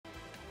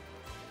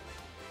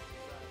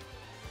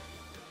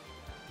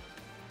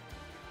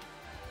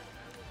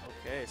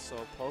Okay, so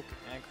Poke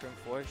and CRIM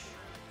Foish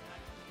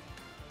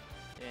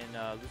in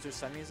loser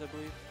semis, I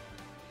believe.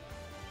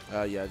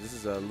 Yeah, this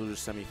is a loser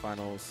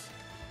semifinals.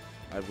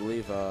 I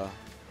believe.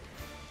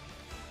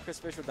 Chris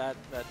Fish with that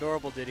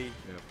adorable ditty.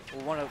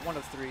 Yeah. Well, one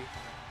of three.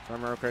 If I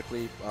remember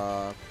correctly,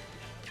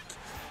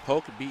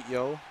 Poke beat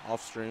Yo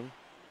off stream,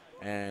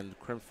 and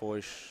CRIM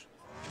Foish,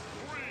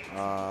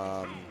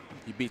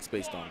 he beat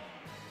Space Dome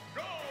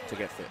to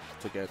get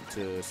to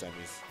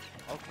semis.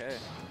 Okay.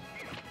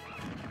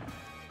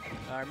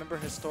 I remember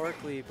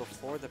historically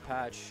before the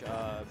patch,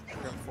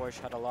 CRIM Foish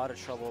had a lot of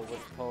trouble with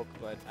Poke,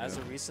 but as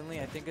of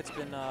recently, I think it's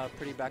been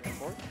pretty back and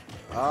forth.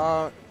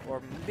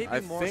 Or maybe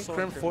more so. I think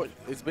CRIM Foish,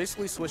 it's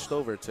basically switched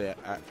over to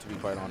be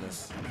quite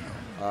honest.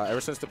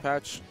 Ever since the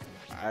patch,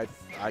 I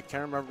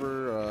can't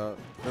remember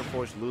CRIM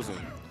Foish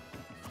losing,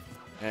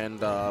 and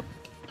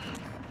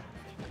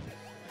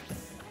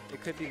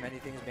it could be many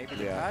things. Maybe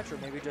the patch, or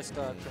maybe just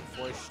CRIM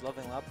Foish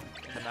leveling up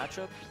in the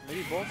matchup.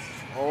 Maybe both.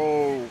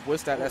 Oh,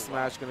 with that S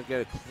match, gonna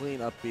get a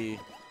clean up B.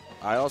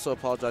 I also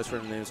apologize for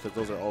the names because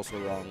those are also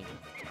wrong.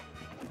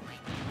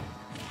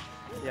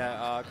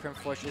 Yeah, CRIM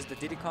Foish is the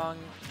Diddy Kong,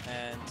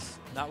 and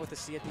not with a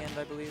C at the end,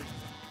 I believe.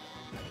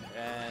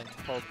 And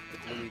Poke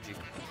with Luigi.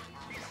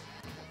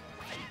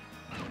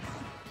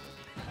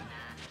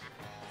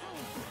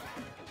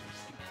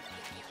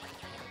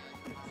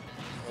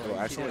 Oh,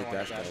 actually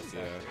dash attack,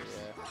 yeah.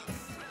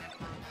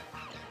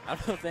 I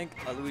don't think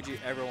Luigi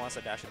ever wants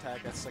a dash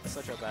attack. That's like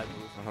such a bad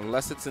move.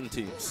 Unless it's in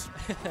teams.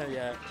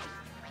 Yeah.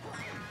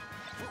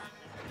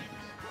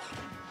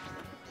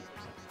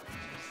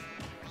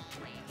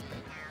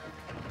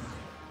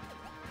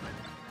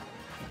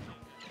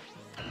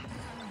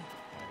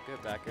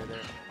 Good back air there.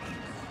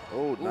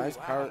 Oh, nice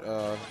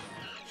power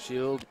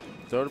shield.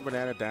 Throw the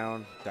banana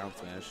down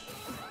smash.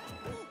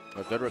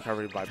 A good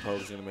recovery by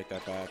Poke is going to make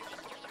that back.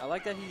 I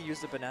like that he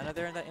used the banana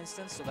there in that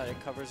instance so that it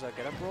covers a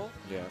get-up roll.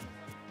 Yeah.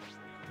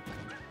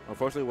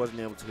 Unfortunately, wasn't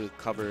able to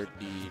cover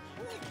the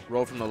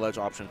roll from the ledge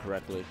option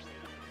correctly.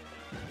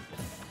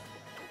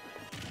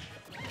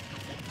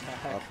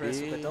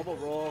 Chris with a double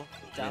roll,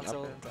 down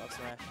tilt into up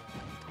smash.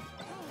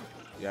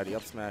 Yeah, the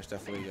up smash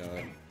definitely.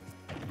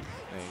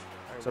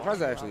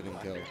 Surprised I actually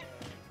didn't kill.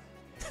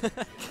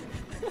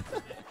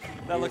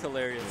 That looked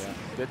hilarious. Yeah.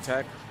 Good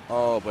tech.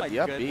 Oh, but the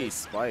up B goodness.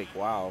 spike.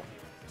 Wow.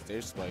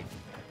 Stage spike.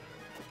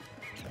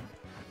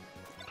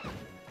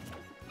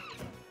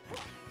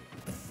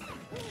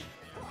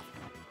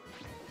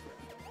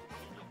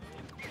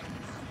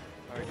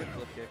 Alright, good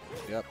flip kick.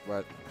 Yep,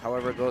 but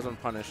however it goes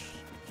unpunished.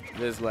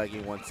 It is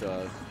laggy once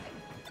it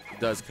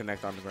does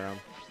connect on the ground.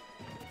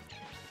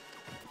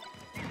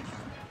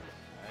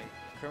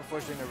 CRIM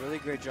Foish doing a really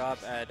great job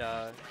at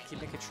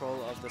keeping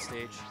control of the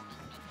stage.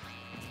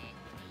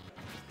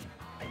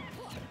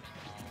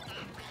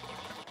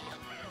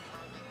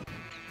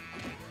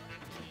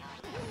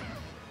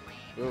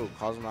 Ooh,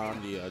 calls him out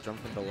on the jump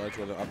from the ledge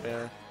with an up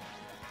air.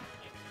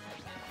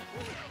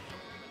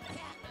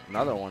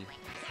 Another one.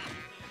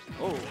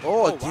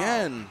 Oh,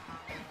 again! Wow.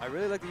 I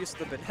really like the use of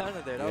the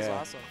banana there. That was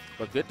awesome.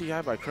 But good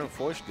DI by CRIM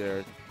Foish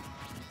there.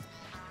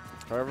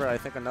 However, I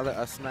think another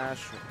S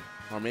smash,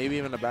 or maybe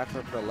even a back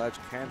flip for the ledge,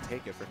 can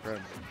take it for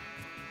CRIM.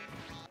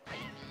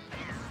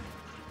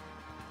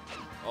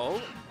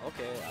 Oh,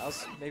 okay. I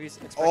was maybe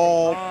expecting.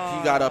 Oh,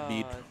 he got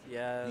upbeat.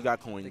 Yeah. He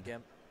got coined. The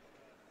gimp.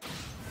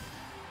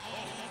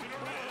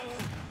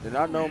 Did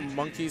not know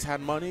monkeys had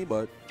money,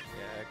 but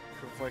yeah,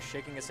 CRIM Foish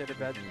shaking his head a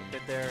bit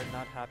there,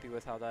 not happy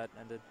with how that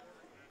ended.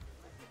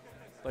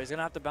 But he's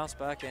gonna have to bounce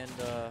back and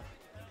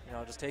you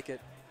know, just take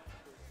it.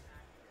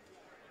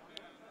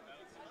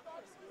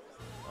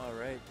 All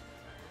right.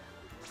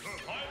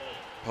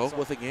 Poke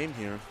with a game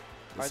here.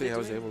 Let's see how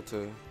he's doing- able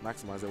to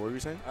maximize it. What were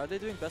you saying? Are they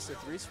doing best of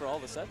threes for all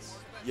the sets?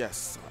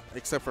 Yes,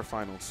 except for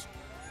finals.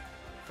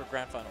 For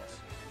grand finals.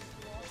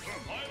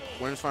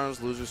 Winners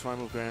finals, losers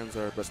finals, grands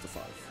are best of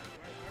 5.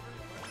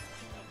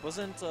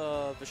 Wasn't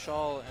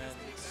Vishal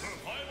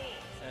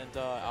and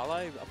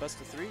Ally a best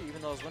of 3,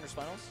 even though it was winners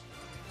finals?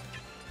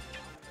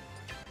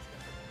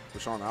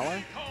 Vishal and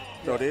Ally?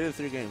 No, they did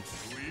 3 games.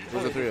 It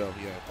was a 3-0,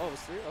 yeah. Oh, it was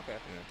 3? Okay.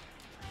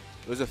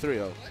 Yeah. It was a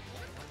 3-0.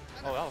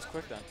 Oh, that was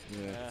quick then.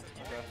 Yeah.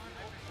 Okay.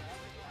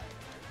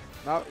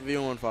 Not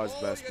V1-5's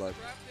best, but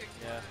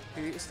Yeah.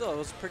 It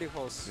was pretty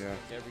close in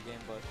every game,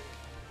 but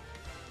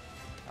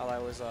Ally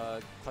was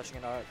clutching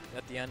it out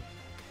at the end.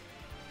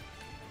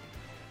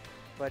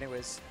 But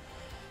anyways,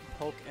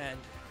 Poke and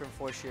CRIM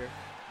Foish here.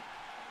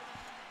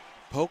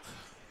 Poke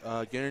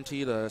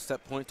guaranteed a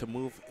set point to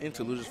move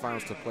into losers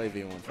finals to play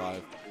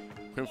V1-5.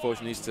 CRIM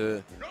Foish needs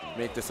to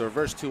make this a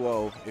reverse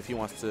 2-0 if he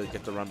wants to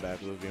get the run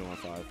back with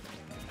V1-5.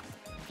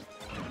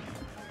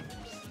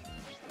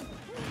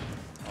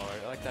 Oh,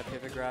 I like that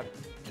pivot grab.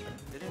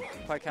 Didn't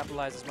quite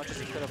capitalize as much as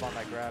he could have on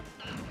that grab.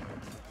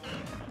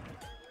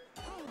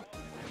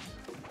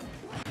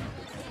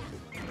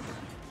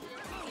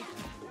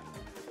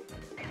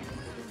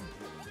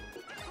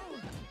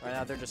 Right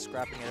now they're just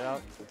scrapping it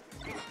out.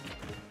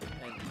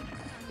 And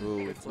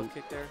Ooh, good flip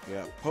kick there.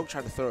 Yeah, Poke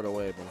tried to throw it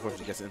away, but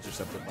unfortunately gets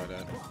intercepted by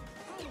that.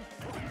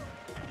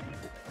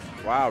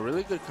 Wow,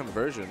 really good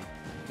conversion.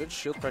 Good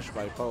shield pressure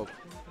by Poke.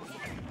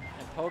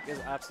 And Poke is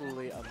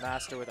absolutely a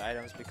master with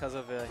items because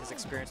of his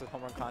experience with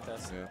home run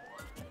contests. Yeah.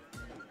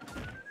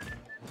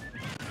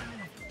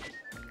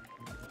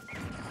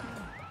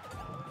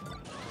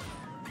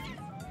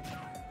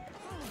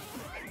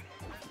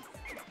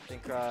 I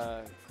think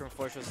CVA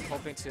Foish was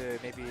hoping to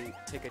maybe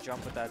take a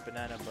jump with that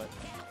banana, but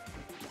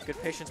good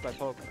patience by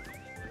Poke.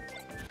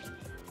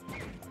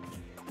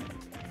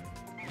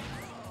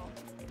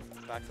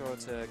 Back throw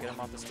to get him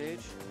off the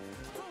stage.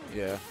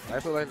 Yeah, I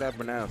feel like that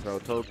banana throw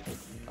told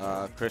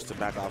Chris to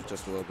back off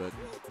just a little bit.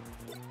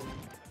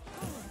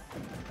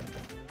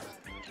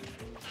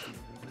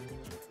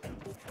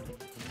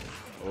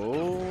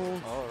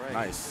 Oh, right.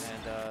 Nice.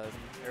 And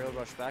aerial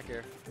rush back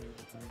air.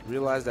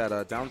 Realized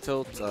that down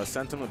tilt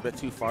sent him a bit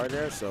too far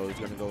there, so he's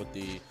going to go with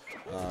the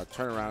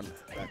turnaround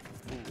back.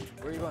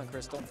 Ooh, where are you going,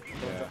 Chris? Don't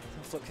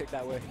flip kick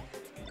that way.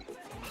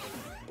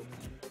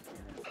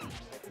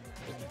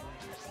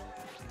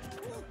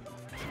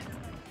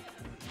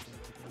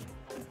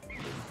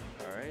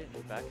 All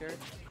right, back air.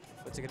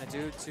 What's he going to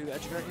do to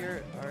edge guard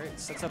here? All right,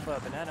 sets up a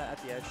banana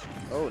at the edge.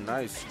 Oh,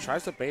 nice.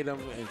 Tries to bait him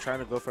and trying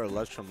to go for a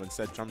ledge trump,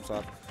 instead jumps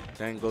up,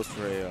 then goes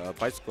for a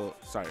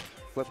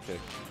flip kick.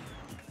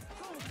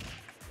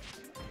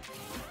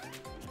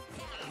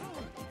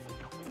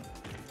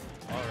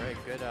 All right,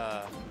 good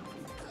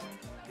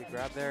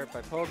grab there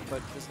by Poke,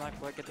 but does not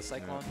quite get the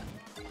cyclone.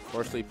 Yeah.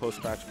 Fortunately,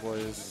 post-match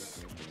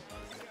boys.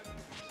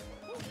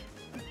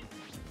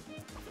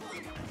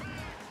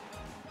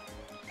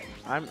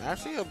 I'm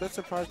actually a bit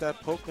surprised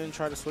that Poke didn't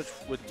try to switch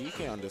with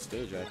DK on this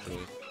stage, actually.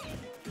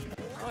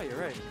 Oh, you're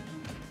right.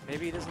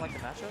 Maybe he doesn't like the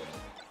matchup?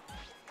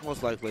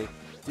 Most likely.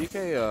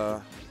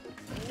 DK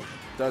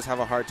does have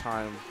a hard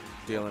time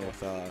dealing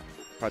with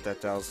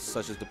projectiles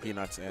such as the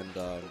peanuts and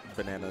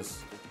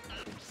bananas.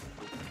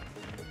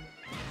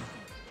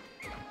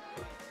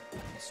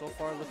 So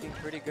far looking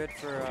pretty good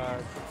for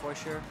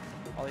Foish here.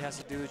 All he has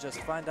to do is just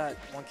find that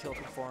one kill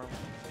conform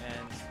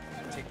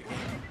and take the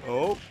game.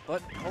 Oh!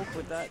 But Poke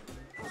with that,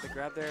 with the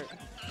grab there.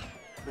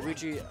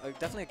 Luigi,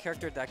 definitely a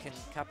character that can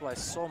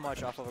capitalize so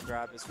much off of a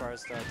grab as far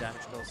as the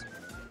damage goes.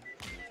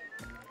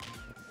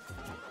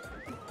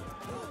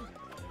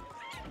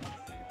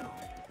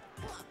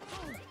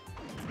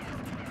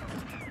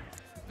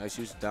 Nice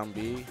use down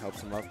B,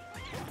 helps him up. All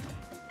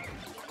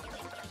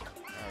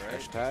right.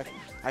 Hashtag.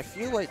 I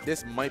feel like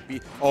this might be.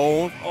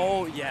 Oh!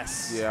 Oh,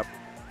 yes. Yep.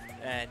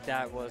 And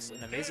that was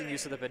an amazing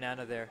use of the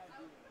banana there.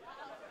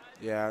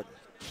 Yeah,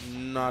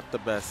 not the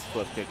best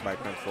flip kick by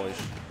CVA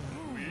Foish.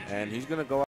 And he's going to go